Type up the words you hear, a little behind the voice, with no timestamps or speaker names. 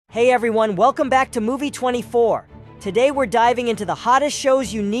Hey everyone, welcome back to Movie 24. Today we're diving into the hottest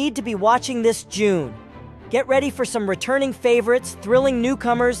shows you need to be watching this June. Get ready for some returning favorites, thrilling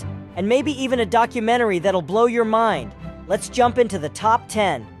newcomers, and maybe even a documentary that'll blow your mind. Let's jump into the top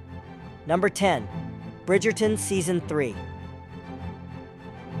 10. Number 10, Bridgerton Season 3.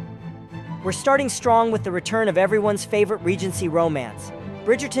 We're starting strong with the return of everyone's favorite Regency romance.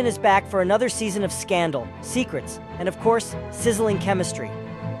 Bridgerton is back for another season of scandal, secrets, and of course, sizzling chemistry.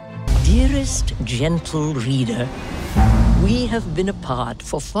 Dearest gentle reader, we have been apart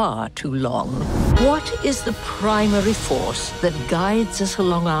for far too long. What is the primary force that guides us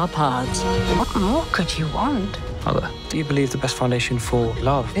along our paths? What more could you want? Mother, do you believe the best foundation for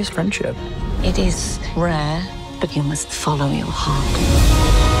love is friendship? It is rare, but you must follow your heart.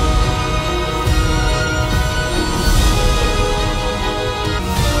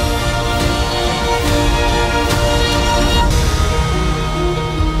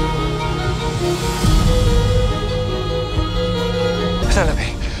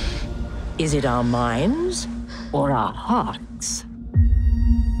 Penelope. Is it our minds or our hearts?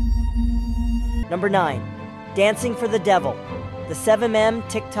 Number 9, Dancing for the Devil, the 7M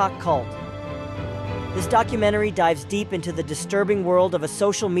TikTok cult. This documentary dives deep into the disturbing world of a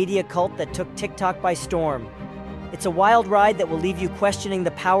social media cult that took TikTok by storm. It's a wild ride that will leave you questioning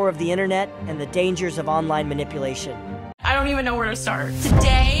the power of the internet and the dangers of online manipulation. I don't even know where to start.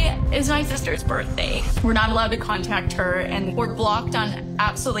 Today is my sister's birthday. We're not allowed to contact her, and we're blocked on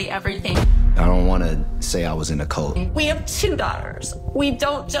absolutely everything. I don't want to say I was in a cult. We have 2 daughters. We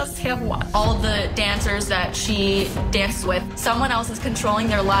don't just have one. All of the dancers that she dances with, someone else is controlling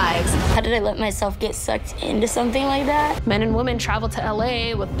their lives. How did I let myself get sucked into something like that? Men and women travel to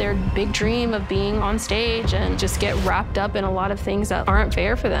LA with their big dream of being on stage and just get wrapped up in a lot of things that aren't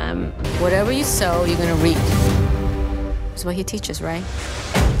fair for them. Whatever you sow, you're gonna reap. That's what he teaches, right?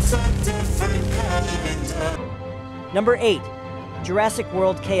 Number 8, Jurassic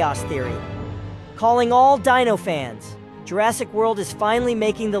World Chaos Theory. Calling all dino fans, Jurassic World is finally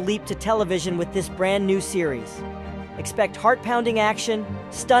making the leap to television with this brand new series. Expect heart-pounding action,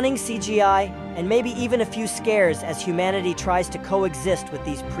 stunning CGI, and maybe even a few scares as humanity tries to coexist with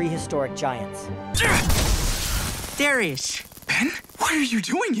these prehistoric giants. Darius! Ben? What are you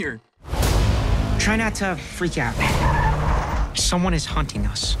doing here? Try not to freak out. Someone is hunting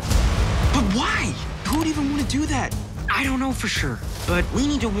us. But why? Who would even want to do that? I don't know for sure, but we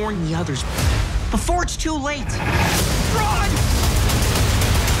need to warn the others before it's too late. Run!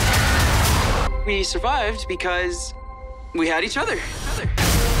 We survived because we had each other.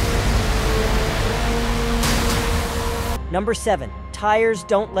 Number 7, Tires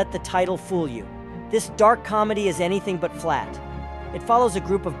Don't Let the Title Fool You. This dark comedy is anything but flat. It follows a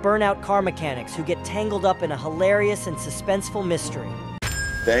group of burnout car mechanics who get tangled up in a hilarious and suspenseful mystery.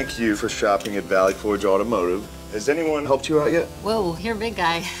 Thank you for shopping at Valley Forge Automotive. Has anyone helped you out yet? Whoa, you're a big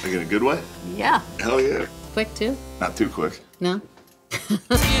guy. Like in a good way? Yeah. Hell yeah. Quick, too? Not too quick. No?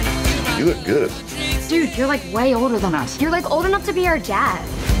 You look good. Dude, you're like way older than us. You're like old enough to be our dad.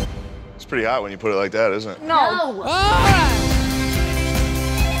 It's pretty hot when you put it like that, isn't it? No.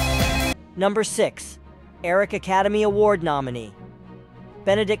 Number 6, Eric Academy Award nominee.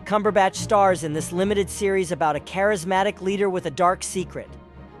 Benedict Cumberbatch stars in this limited series about a charismatic leader with a dark secret.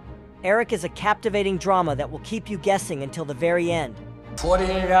 Eric is a captivating drama that will keep you guessing until the very end.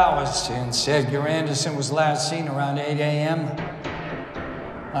 48 hours since Edgar Anderson was last seen around 8 a.m.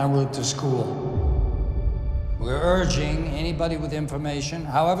 en route to school. We're urging anybody with information,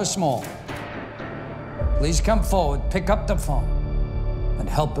 however small, please come forward, pick up the phone, and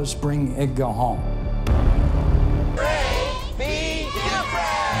help us bring Edgar home.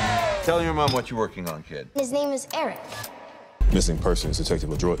 Tell your mom what you're working on, kid. His name is Eric. Missing persons,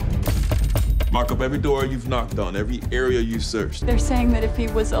 Detective LeDroit. Mark up every door you've knocked on, every area you've searched. They're saying that if he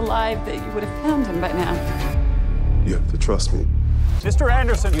was alive, that you would have found him by now. You have to trust me. Mr.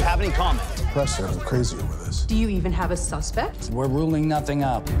 Anderson, do you have any comment? The press are crazy over this. Do you even have a suspect? We're ruling nothing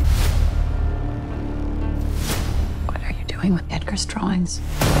out. What are you doing with Edgar's drawings?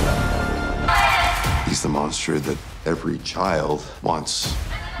 He's the monster that every child wants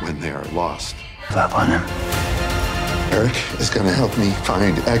when they are lost. Love on him. Eric is gonna help me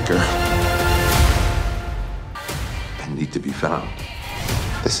find Edgar. I need to be found.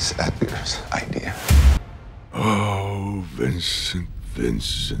 This is Edgar's idea. Oh, Vincent,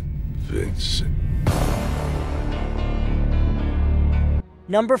 Vincent, Vincent.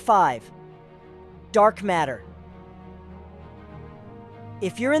 Number 5, Dark Matter.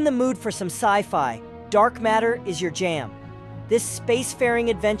 If you're in the mood for some sci-fi, Dark Matter is your jam. This spacefaring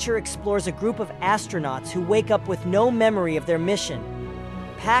adventure explores a group of astronauts who wake up with no memory of their mission.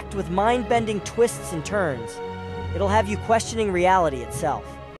 packed with mind-bending twists and turns. It'll have you questioning reality itself.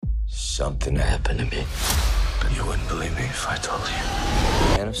 Something happened to me, but you wouldn't believe me if I told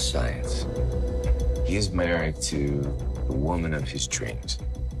you. Man of science. He's married to the woman of his dreams,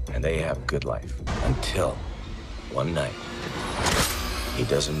 and they have a good life. Until one night, he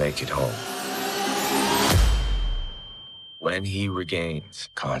doesn't make it home. When he regains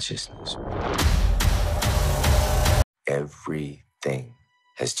consciousness, everything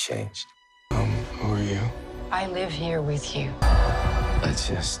has changed. Who are you? I live here with you. I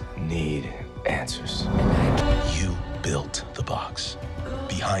just need answers. You built the box.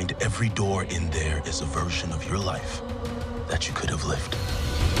 Behind every door in there is a version of your life that you could have lived.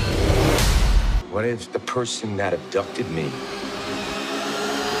 What if the person that abducted me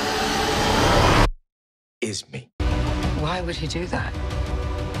is me? Why would he do that?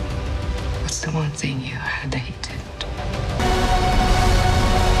 What's the one thing you had hated?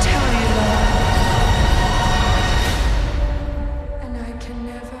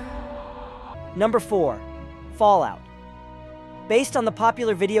 Number 4, Fallout. Based on the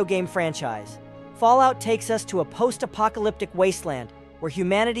popular video game franchise, Fallout takes us to a post-apocalyptic wasteland where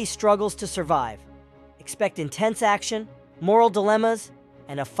humanity struggles to survive. Expect intense action, moral dilemmas,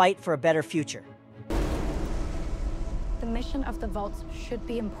 and a fight for a better future. The mission of the vaults should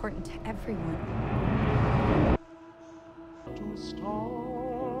be important to everyone.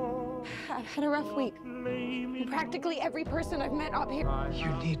 I've had a rough week. Practically every person I've met up here.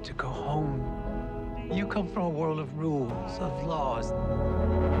 You need to go home. You come from a world of rules, of laws.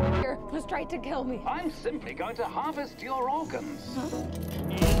 Here was tried to kill me. I'm simply going to harvest your organs.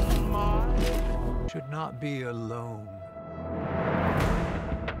 Should not be alone.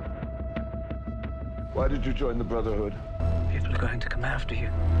 Why did you join the Brotherhood? People are going to come after you.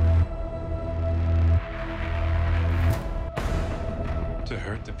 To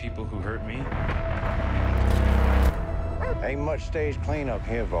hurt the people who hurt me? Ain't much stage cleanup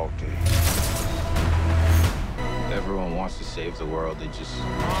here, Volty. Everyone wants to save the world. They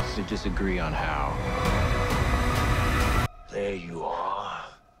just agree on how. There you are,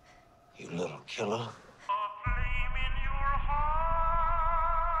 you little killer.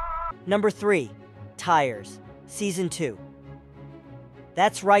 Number 3, Tires, Season 2.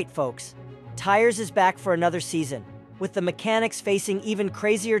 That's right, folks. Tires is back for another season, with the mechanics facing even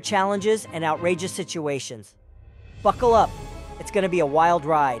crazier challenges and outrageous situations. Buckle up, it's gonna be a wild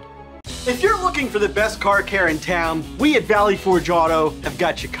ride. If you're looking for the best car care in town, we at Valley Forge Auto have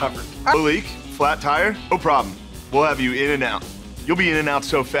got you covered. A leak? Flat tire? No problem. We'll have you in and out. You'll be in and out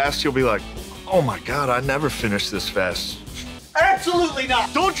so fast, you'll be like, oh my God, I never finished this fast. Absolutely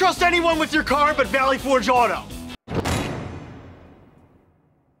not! Don't trust anyone with your car but Valley Forge Auto.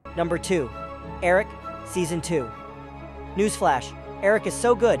 Number 2, Eric, Season 2. Newsflash, Eric is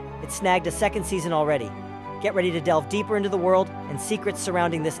so good, it snagged a second season already. Get ready to delve deeper into the world and secrets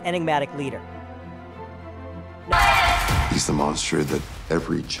surrounding this enigmatic leader. He's the monster that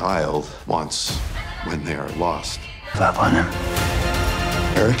every child wants when they are lost. Love on him.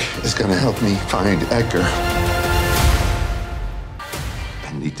 Eric is gonna help me find Edgar.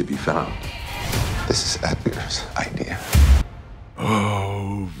 I need to be found. This is Edgar's idea.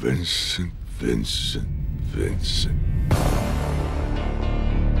 Oh, Vincent, Vincent, Vincent.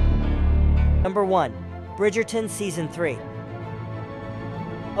 Number 1, Bridgerton Season 3.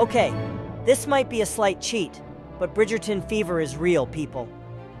 Okay, this might be a slight cheat, but Bridgerton fever is real, people.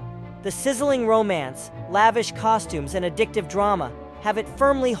 The sizzling romance, lavish costumes, and addictive drama have it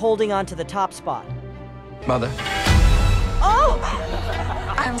firmly holding on to the top spot. Mother. Oh!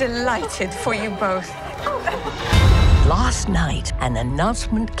 I'm delighted for you both. Last night, an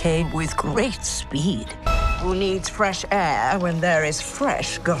announcement came with great speed. Who needs fresh air when there is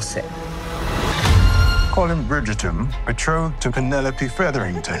fresh gossip? Colin Bridgerton, betrothed to Penelope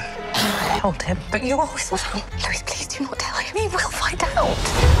Featherington. I told him, but you always will. Louis, please do not tell him. He will find out.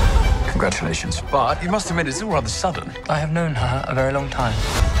 Congratulations. But you must admit it's all rather sudden. I have known her a very long time.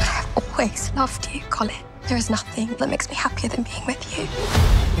 I have always loved you, Colin. There is nothing that makes me happier than being with you.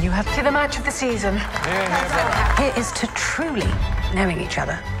 You have to the match of the season. Here is to truly knowing each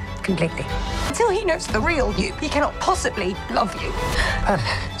other completely. Until he knows the real you, he cannot possibly love you.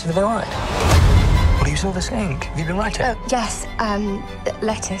 Is everything all right? What are you still saying? Have you been writing? Oh, yes,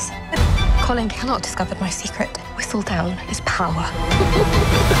 letters. Colin cannot discover my secret. Whistledown is power.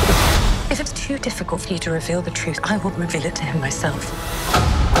 If it's too difficult for you to reveal the truth, I will reveal it to him myself.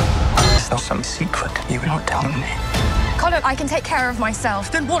 Is there some secret you're not telling me? Colin, I can take care of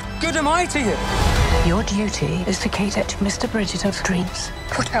myself. Then what good am I to you? Your duty is to cater to Mr. Bridgerton's dreams.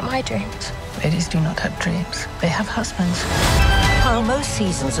 What about my dreams? Ladies do not have dreams. They have husbands. While most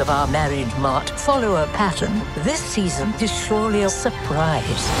seasons of our marriage mart follow a pattern, this season is surely a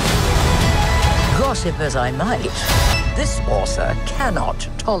surprise. Gossip as I might, this author cannot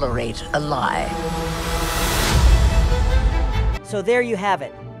tolerate a lie. So there you have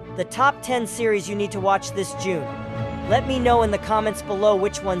it, the top 10 series you need to watch this June. Let me know in the comments below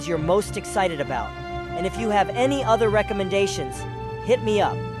which ones you're most excited about. And if you have any other recommendations, hit me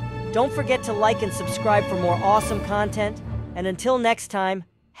up. Don't forget to like and subscribe for more awesome content. And until next time,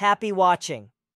 happy watching.